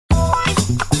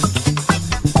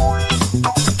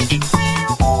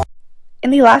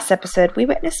In the last episode, we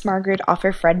witnessed Margaret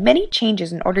offer Fred many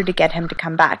changes in order to get him to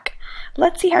come back.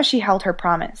 Let's see how she held her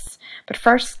promise. But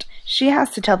first, she has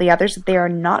to tell the others that they are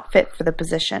not fit for the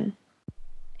position.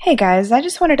 Hey guys, I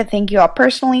just wanted to thank you all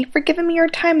personally for giving me your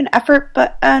time and effort,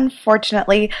 but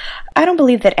unfortunately, I don't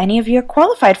believe that any of you are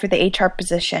qualified for the HR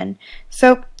position.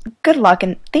 So, good luck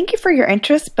and thank you for your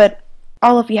interest, but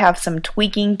all of you have some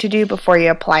tweaking to do before you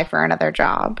apply for another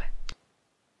job.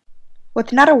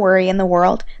 With not a worry in the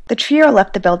world, the trio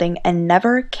left the building and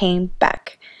never came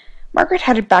back. Margaret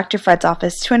headed back to Fred's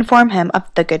office to inform him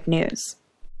of the good news.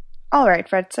 Alright,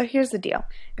 Fred, so here's the deal.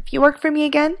 If you work for me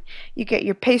again, you get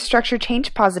your pay structure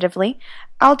changed positively,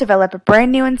 I'll develop a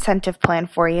brand new incentive plan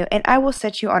for you, and I will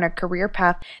set you on a career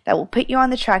path that will put you on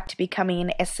the track to becoming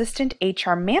an assistant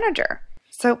HR manager.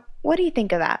 So, what do you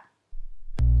think of that?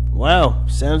 Wow,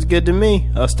 sounds good to me.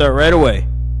 I'll start right away.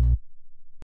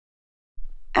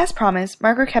 As promised,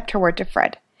 Margaret kept her word to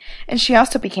Fred, and she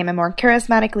also became a more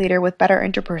charismatic leader with better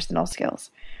interpersonal skills.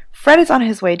 Fred is on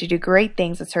his way to do great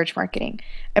things at search marketing,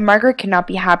 and Margaret could not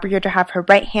be happier to have her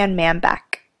right-hand man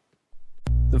back.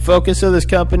 The focus of this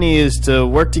company is to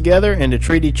work together and to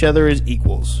treat each other as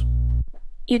equals.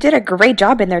 You did a great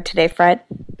job in there today, Fred.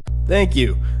 Thank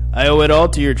you. I owe it all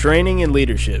to your training and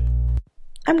leadership.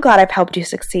 I'm glad I've helped you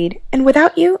succeed, and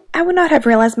without you, I would not have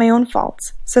realized my own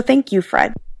faults. So thank you,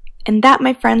 Fred. And that,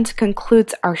 my friends,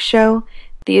 concludes our show,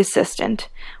 The Assistant,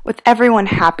 with everyone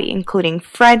happy, including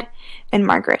Fred and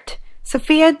Margaret.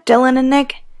 Sophia, Dylan, and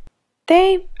Nick,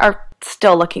 they are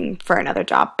still looking for another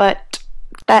job, but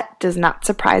that does not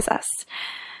surprise us.